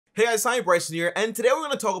Hey guys, Simon Bryson here, and today we're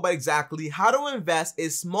going to talk about exactly how to invest a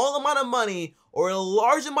small amount of money or a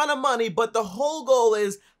large amount of money, but the whole goal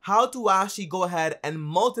is how to actually go ahead and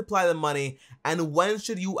multiply the money and when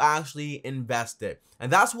should you actually invest it.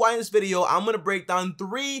 And that's why in this video, I'm going to break down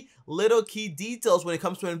 3 little key details when it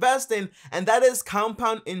comes to investing, and that is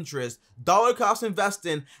compound interest, dollar cost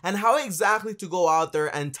investing, and how exactly to go out there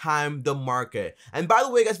and time the market. And by the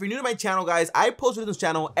way, guys, if you're new to my channel, guys, I post videos on this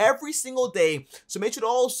channel every single day, so make sure to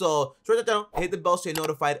also subscribe to the channel, hit the bell so you're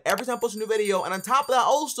notified every time I post a new video, and on top of that,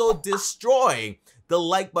 also destroy the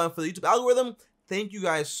like button for the YouTube algorithm. Thank you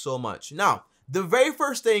guys so much. Now, the very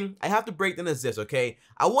first thing I have to break down is this, okay?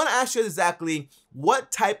 I want to ask you exactly what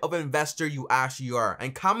type of investor you actually are,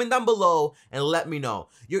 and comment down below and let me know.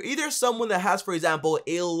 You're either someone that has, for example,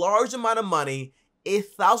 a large amount of money,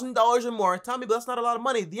 $1,000 or more. Tell me, but that's not a lot of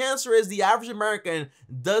money. The answer is the average American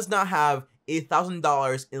does not have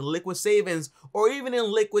 $1,000 in liquid savings or even in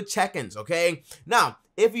liquid check-ins, okay? Now,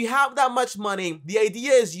 if you have that much money, the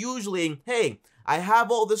idea is usually, hey, I have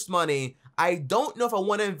all this money, I don't know if I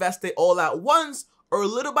want to invest it all at once or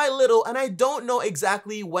little by little, and I don't know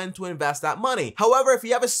exactly when to invest that money. However, if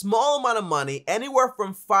you have a small amount of money, anywhere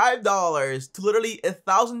from $5 to literally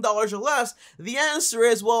 $1,000 or less, the answer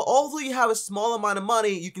is, well, although you have a small amount of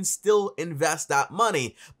money, you can still invest that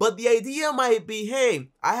money. But the idea might be, hey,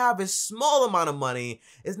 I have a small amount of money,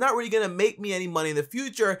 it's not really gonna make me any money in the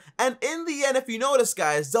future. And in the end, if you notice,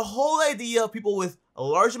 guys, the whole idea of people with a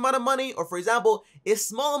large amount of money, or for example, a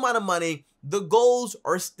small amount of money, the goals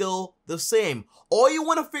are still the same. All you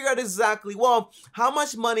want to figure out is exactly, well, how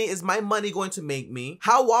much money is my money going to make me?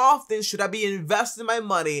 How often should I be investing my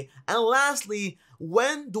money? And lastly,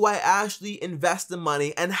 when do I actually invest the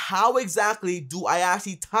money, and how exactly do I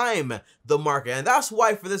actually time the market? And that's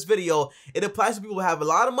why for this video, it applies to people who have a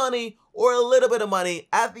lot of money or a little bit of money.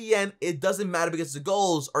 At the end, it doesn't matter because the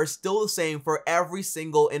goals are still the same for every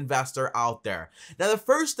single investor out there. Now, the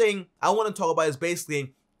first thing I want to talk about is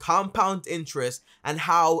basically compound interest and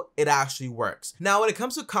how it actually works. Now, when it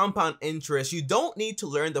comes to compound interest, you don't need to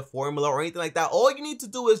learn the formula or anything like that. All you need to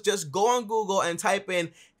do is just go on Google and type in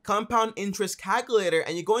compound interest calculator,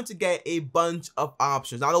 and you're going to get a bunch of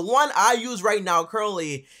options. Now, the one I use right now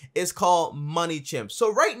currently is called Money Chimp.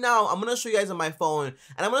 So right now, I'm going to show you guys on my phone,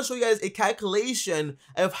 and I'm going to show you guys a calculation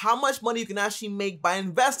of how much money you can actually make by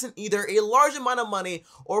investing either a large amount of money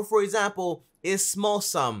or, for example, a small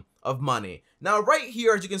sum of money. Now, right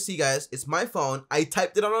here, as you can see, guys, it's my phone. I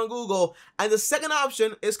typed it on Google, and the second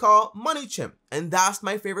option is called Money Chimp, and that's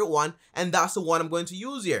my favorite one, and that's the one I'm going to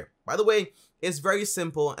use here. By the way, it's very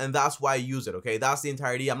simple, and that's why I use it, okay? That's the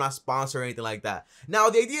entirety. I'm not sponsored or anything like that.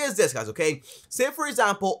 Now, the idea is this, guys, okay? Say, for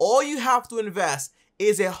example, all you have to invest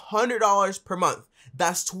is $100 per month.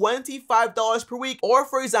 That's $25 per week, or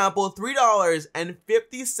for example,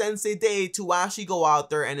 $3.50 a day to actually go out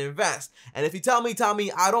there and invest. And if you tell me,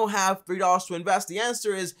 I don't have $3 to invest, the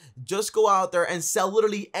answer is just go out there and sell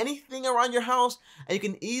literally anything around your house, and you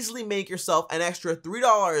can easily make yourself an extra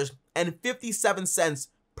 $3.57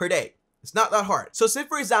 per day. It's not that hard. So say,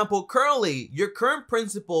 for example, currently your current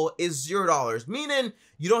principal is $0, meaning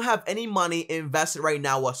you don't have any money invested right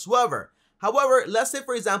now whatsoever. However, let's say,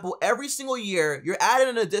 for example, every single year you're adding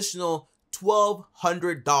an additional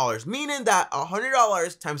 $1,200, meaning that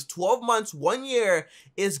 $100 times 12 months, 1 year,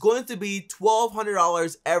 is going to be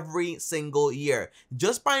 $1,200 every single year,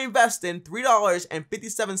 just by investing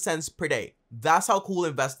 $3.57 per day. That's how cool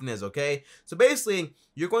investing is, okay? So basically,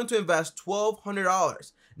 you're going to invest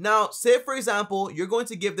 $1,200. Now, say, for example, you're going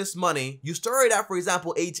to give this money, you started at, for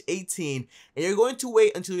example, age 18, and you're going to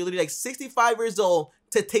wait until you're literally like 65 years old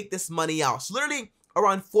to take this money out. So literally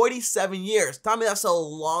around 47 years. Tell me, that's a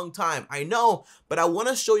long time. I know, but I want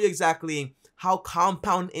to show you exactly how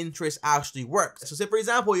compound interest actually works. So say, for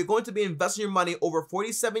example, you're going to be investing your money over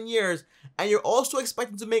 47 years, and you're also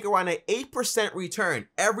expecting to make around an 8% return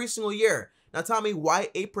every single year. Now tell me, why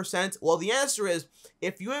 8%? Well, the answer is,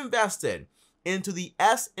 if you invested into the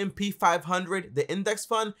S&P 500, the index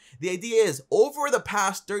fund, the idea is over the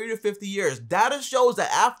past 30 to 50 years, data shows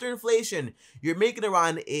that after inflation, you're making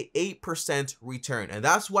around an 8% return. And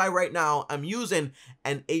that's why right now I'm using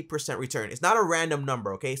an 8% return. It's not a random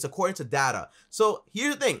number, okay? It's according to data. So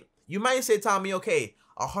here's the thing. You might say, Tommy, okay,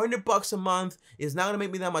 $100 a month is not gonna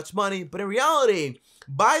make me that much money. But in reality,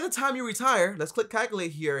 by the time you retire, let's click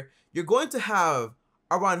calculate here, you're going to have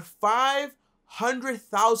around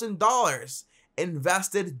 $500,000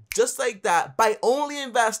 invested just like that by only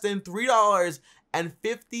investing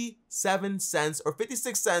 $3.57 or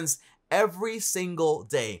 56 cents every single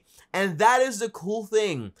day. And that is the cool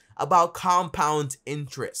thing about compound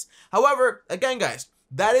interest. However, again, guys,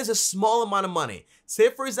 that is a small amount of money. Say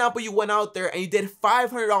for example, you went out there and you did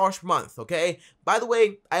 $500 per month, okay? By the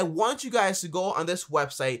way, I want you guys to go on this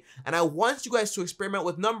website and I want you guys to experiment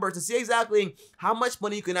with numbers to see exactly how much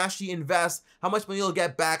money you can actually invest, how much money you'll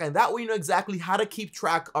get back, and that way you know exactly how to keep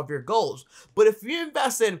track of your goals. But if you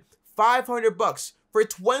invested $500 for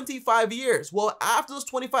 25 years, well, after those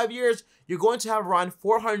 25 years, you're going to have around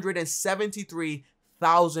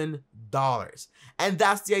 $473,000. And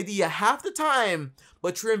that's the idea. Half the time,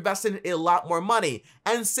 but you're investing a lot more money.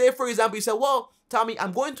 And say, for example, you said, well, Tommy,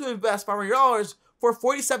 I'm going to invest $500 for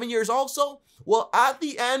 47 years also. Well, at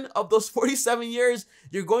the end of those 47 years,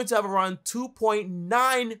 you're going to have around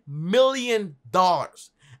 $2.9 million.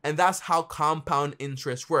 And that's how compound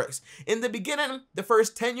interest works. In the beginning, the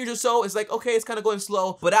first 10 years or so, it's like, okay, it's kind of going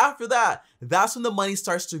slow. But after that, that's when the money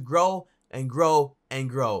starts to grow and grow and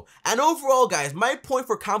grow. And overall, guys, my point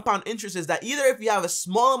for compound interest is that either if you have a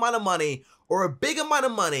small amount of money or a big amount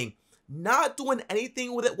of money, not doing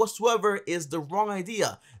anything with it whatsoever is the wrong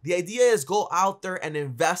idea. The idea is go out there and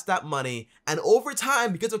invest that money. And over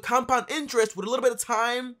time, because of compound interest, with a little bit of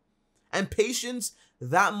time and patience,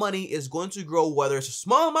 that money is going to grow, whether it's a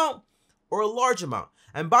small amount or a large amount.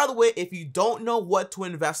 And by the way, if you don't know what to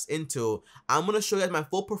invest into, I'm going to show you guys my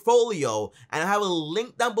full portfolio, and I have a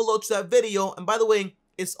link down below to that video. And by the way,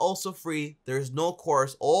 it's also free. There's no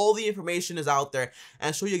course. All the information is out there, and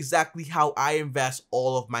I'll show you exactly how I invest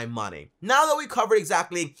all of my money. Now that we covered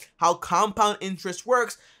exactly how compound interest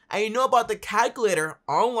works, and you know about the calculator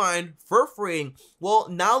online for free, well,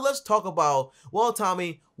 now let's talk about, well,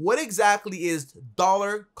 Tommy, what exactly is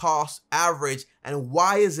dollar cost average and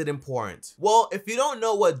why is it important? Well, if you don't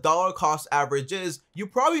know what dollar cost average is, you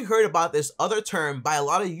probably heard about this other term by a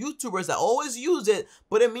lot of YouTubers that always use it,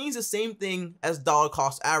 but it means the same thing as dollar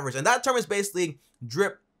cost average. And that term is basically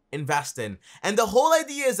drip investing. And the whole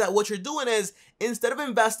idea is that what you're doing is, instead of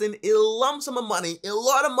investing a lump sum of money, a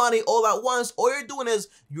lot of money all at once, all you're doing is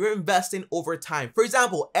you're investing over time. For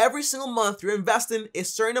example, every single month you're investing a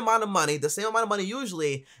certain amount of money, the same amount of money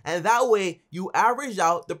usually, and that way you average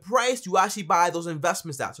out the price you actually buy those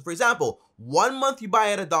investments at. So for example, 1 month you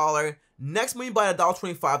buy at $1, next month you buy at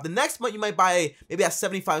 $1.25, the next month you might buy maybe at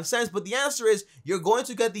 75 cents, but the answer is you're going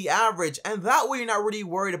to get the average, and that way you're not really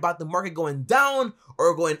worried about the market going down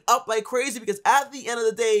or going up like crazy, because at the end of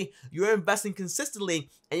the day, you're investing consistently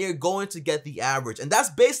and you're going to get the average. And that's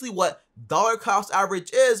basically what dollar cost average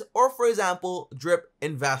is, or for example, drip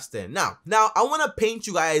investing. Now I want to paint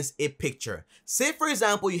you guys a picture. Say for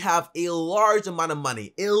example, you have a large amount of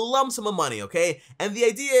money, a lump sum of money, okay? And the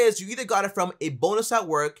idea is you either got it from a bonus at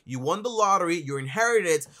work, you won the lottery, you inherited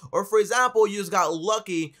it, or for example, you just got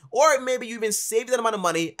lucky, or maybe you even saved that amount of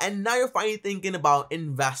money and now you're finally thinking about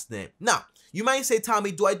investing. Now, you might say,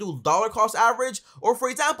 Tommy, do I do dollar cost average? Or for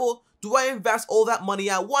example, do I invest all that money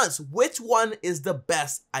at once? Which one is the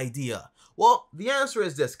best idea? Well, the answer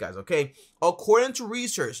is this, guys, okay? According to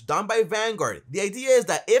research done by Vanguard, the idea is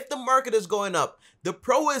that if the market is going up, the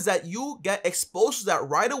pro is that you get exposed to that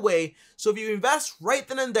right away. So if you invest right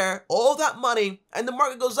then and there, all that money, and the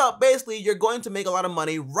market goes up, basically you're going to make a lot of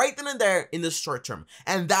money right then and there in the short term.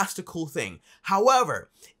 And that's the cool thing.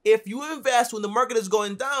 However, if you invest when the market is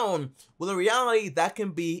going down, well, in reality, that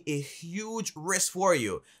can be a huge risk for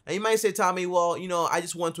you. Now you might say, Tommy, well, you know, I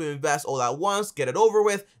just want to invest all at once, get it over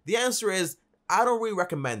with. The answer is, I don't really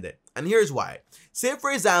recommend it. And here's why. Say,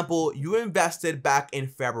 for example, you invested back in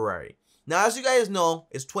February. Now, as you guys know,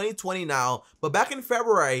 it's 2020 now, but back in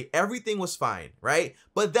February, everything was fine, right?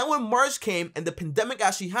 But then when March came and the pandemic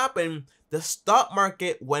actually happened, the stock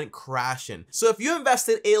market went crashing. So if you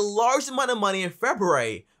invested a large amount of money in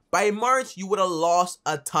February, by March, you would have lost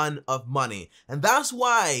a ton of money. And that's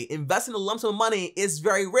why investing a lump sum of money is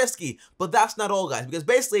very risky. But that's not all, guys, because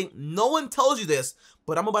basically no one tells you this,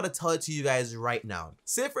 but I'm about to tell it to you guys right now.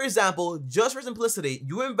 Say, for example, just for simplicity,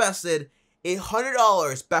 you invested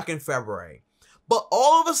 $100 back in February. But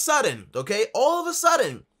all of a sudden, okay, all of a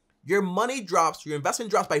sudden, your money drops, your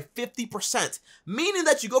investment drops by 50%, meaning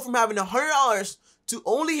that you go from having $100 to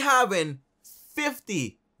only having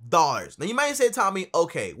 $50. Now you might say, Tommy,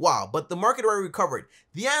 okay, wow, but the market already recovered.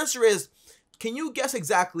 The answer is, can you guess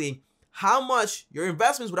exactly how much your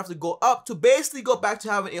investments would have to go up to basically go back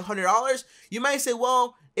to having $100? You might say,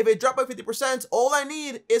 well, if it dropped by 50%, all I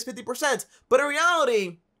need is 50%. But in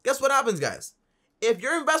reality, guess what happens, guys? If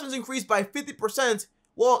your investments increase by 50%,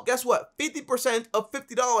 well, guess what? 50% of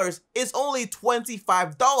 $50 is only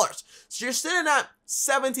 $25. So you're sitting at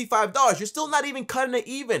 $75. You're still not even cutting it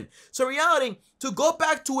even. So in reality, to go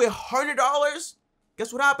back to $100,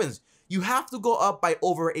 guess what happens? You have to go up by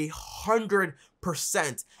over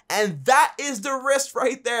 100%. And that is the risk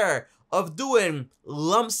right there. of doing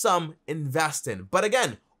lump sum investing. But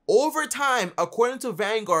again, over time, according to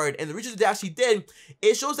Vanguard and the research that she did,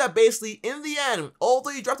 it shows that basically in the end, although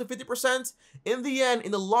you drop to 50%, in the end,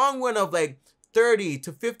 in the long run of like 30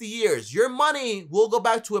 to 50 years, your money will go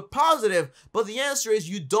back to a positive. But the answer is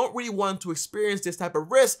you don't really want to experience this type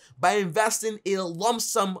of risk by investing in a lump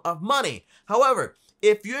sum of money. However,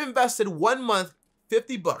 if you invested 1 month,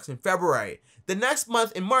 $50 in February, the next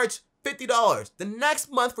month in March, $50, the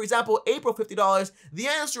next month, for example, April, $50, the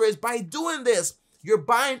answer is by doing this, you're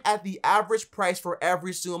buying at the average price for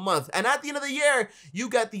every single month. And at the end of the year, you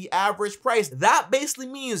get the average price. That basically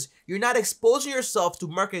means you're not exposing yourself to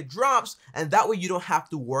market drops, and that way you don't have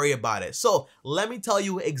to worry about it. So let me tell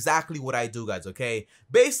you exactly what I do, guys, okay?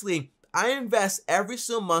 Basically, I invest every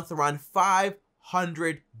single month around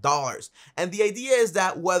 $500. And the idea is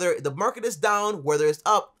that whether the market is down, whether it's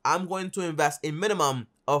up, I'm going to invest a minimum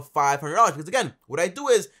of $500, because again, what I do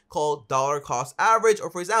is called dollar cost average, or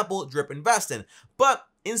for example, drip investing. But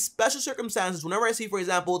in special circumstances, whenever I see, for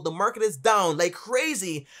example, the market is down like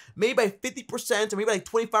crazy, maybe by 50% or maybe like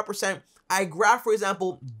 25%, I grab, for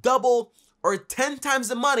example, double or 10 times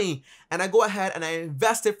the money, and I go ahead and I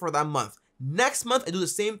invest it for that month. Next month, I do the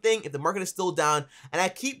same thing if the market is still down, and I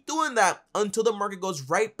keep doing that until the market goes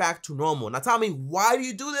right back to normal. Now tell me, why do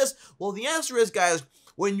you do this? Well, the answer is, guys,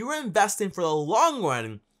 when you're investing for the long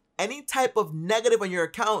run, any type of negative on your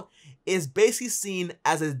account is basically seen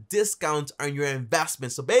as a discount on your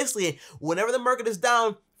investment. So basically, whenever the market is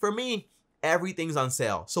down, for me, everything's on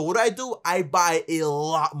sale. So what do? I buy a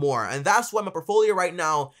lot more. And that's why my portfolio right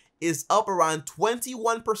now is up around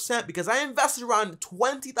 21%, because I invested around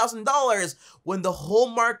 $20,000 when the whole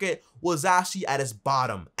market was actually at its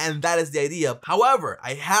bottom. And that is the idea. However,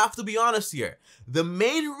 I have to be honest here. The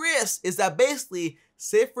main risk is that basically,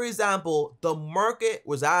 say for example, the market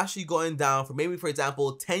was actually going down for maybe, for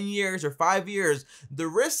example, 10 years or 5 years. The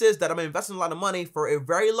risk is that I'm investing a lot of money for a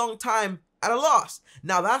very long time at a loss.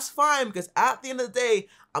 Now that's fine, because at the end of the day,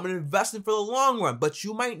 I'm investing for the long run, but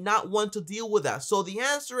you might not want to deal with that. So the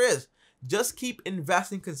answer is just keep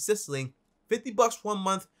investing consistently, $50 1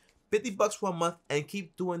 month, $50 1 month, and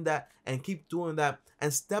keep doing that and keep doing that.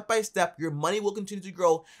 And step by step, your money will continue to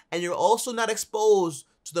grow, and you're also not exposed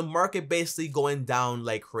to the market basically going down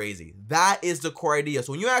like crazy. That is the core idea.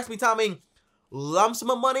 So when you ask me, Tommy, lump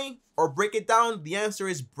sum of money or break it down, the answer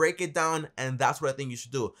is break it down, and that's what I think you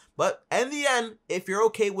should do. But in the end, if you're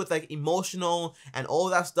okay with like emotional and all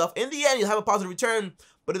that stuff, in the end, you'll have a positive return.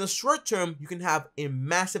 But in the short term, you can have a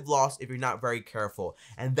massive loss if you're not very careful.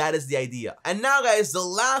 And that is the idea. And now, guys, the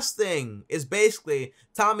last thing is basically,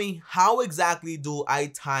 Tommy, how exactly do I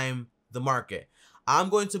time the market? I'm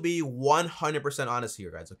going to be 100% honest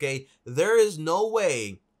here, guys, okay? There is no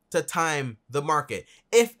way to time the market.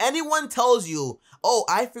 If anyone tells you, oh,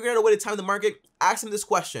 I figured out a way to time the market, ask them this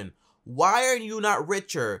question. Why are you not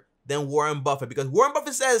richer than Warren Buffett? Because Warren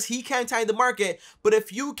Buffett says he can't time the market, but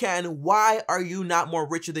if you can, why are you not more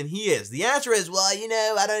richer than he is? The answer is, well, you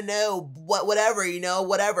know, I don't know, whatever, you know,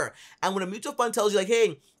 whatever. And when a mutual fund tells you like,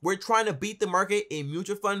 hey, we're trying to beat the market in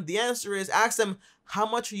mutual fund, the answer is, ask them, how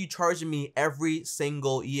much are you charging me every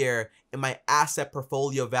single year in my asset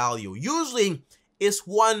portfolio value? Usually it's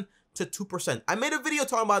 1 to 2%. I made a video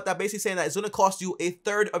talking about that, basically saying that it's going to cost you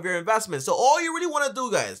 1/3 of your investment. So all you really want to do,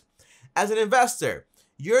 guys, as an investor,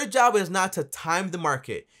 your job is not to time the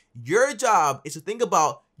market. Your job is to think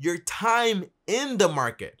about your time in the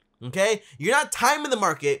market, okay? You're not timing the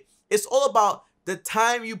market. It's all about the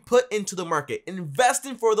time you put into the market,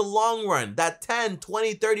 investing for the long run, that 10,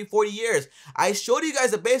 20, 30, 40 years. I showed you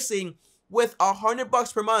guys that basically with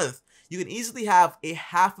 $100 per month, you can easily have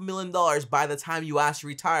 $500,000 by the time you actually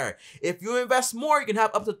retire. If you invest more, you can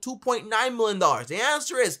have up to $2.9 million. The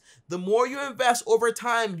answer is, the more you invest over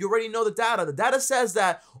time, you already know the data. The data says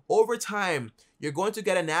that over time, you're going to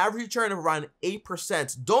get an average return of around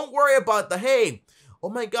 8%. Don't worry about the, hey, oh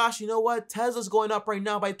my gosh, you know what? Tesla's going up right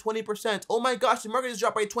now by 20%. Oh my gosh, the market has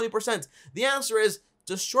dropped by 20%. The answer is,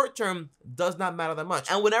 just short term does not matter that much.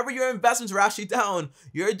 And whenever your investments are actually down,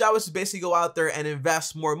 your job is to basically go out there and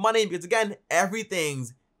invest more money, because again, everything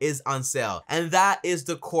is on sale. And that is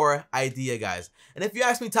the core idea, guys. And if you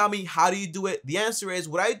ask me, Tommy, how do you do it? The answer is,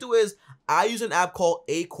 what I do is I use an app called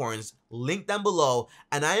ACORN, link down below,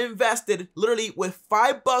 and I invested literally with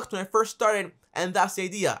 $5 when I first started, and that's the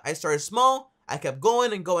idea. I started small, I kept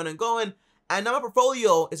going and going and going, and now my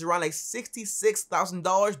portfolio is around like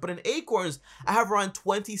 $66,000, but in Acorns, I have around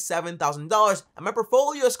 $27,000, and my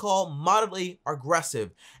portfolio is called moderately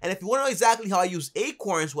aggressive. And if you want to know exactly how I use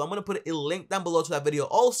Acorns, well, I'm going to put a link down below to that video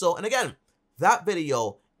also. And again, that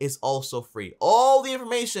video is also free. All the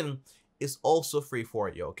information is also free for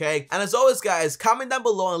you, okay? And as always, guys, comment down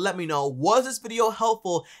below and let me know, was this video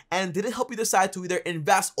helpful and did it help you decide to either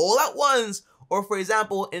invest all at once or, for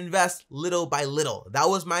example, invest little by little? That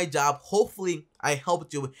was my job. Hopefully, I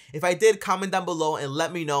helped you. If I did, comment down below and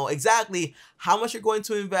let me know exactly how much you're going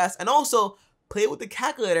to invest, and also play with the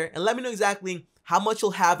calculator and let me know exactly how much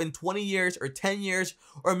you'll have in 20 years or 10 years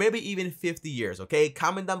or maybe even 50 years, okay?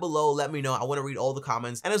 Comment down below, let me know. I want to read all the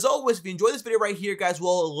comments. And as always, if you enjoyed this video right here, guys,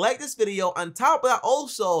 well, like this video. On top of that,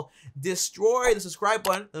 also destroy the subscribe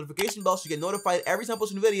button, notification bell, so you get notified every time I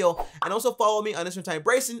post a new video, and also follow me on Instagram,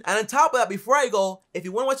 Brayson. And on top of that, before I go, if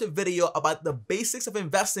you want to watch a video about the basics of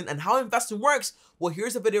investing and how investing works, well,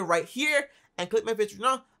 here's a video right here, and click my picture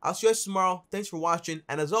now. I'll see you guys tomorrow. Thanks for watching,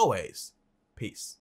 and as always, peace.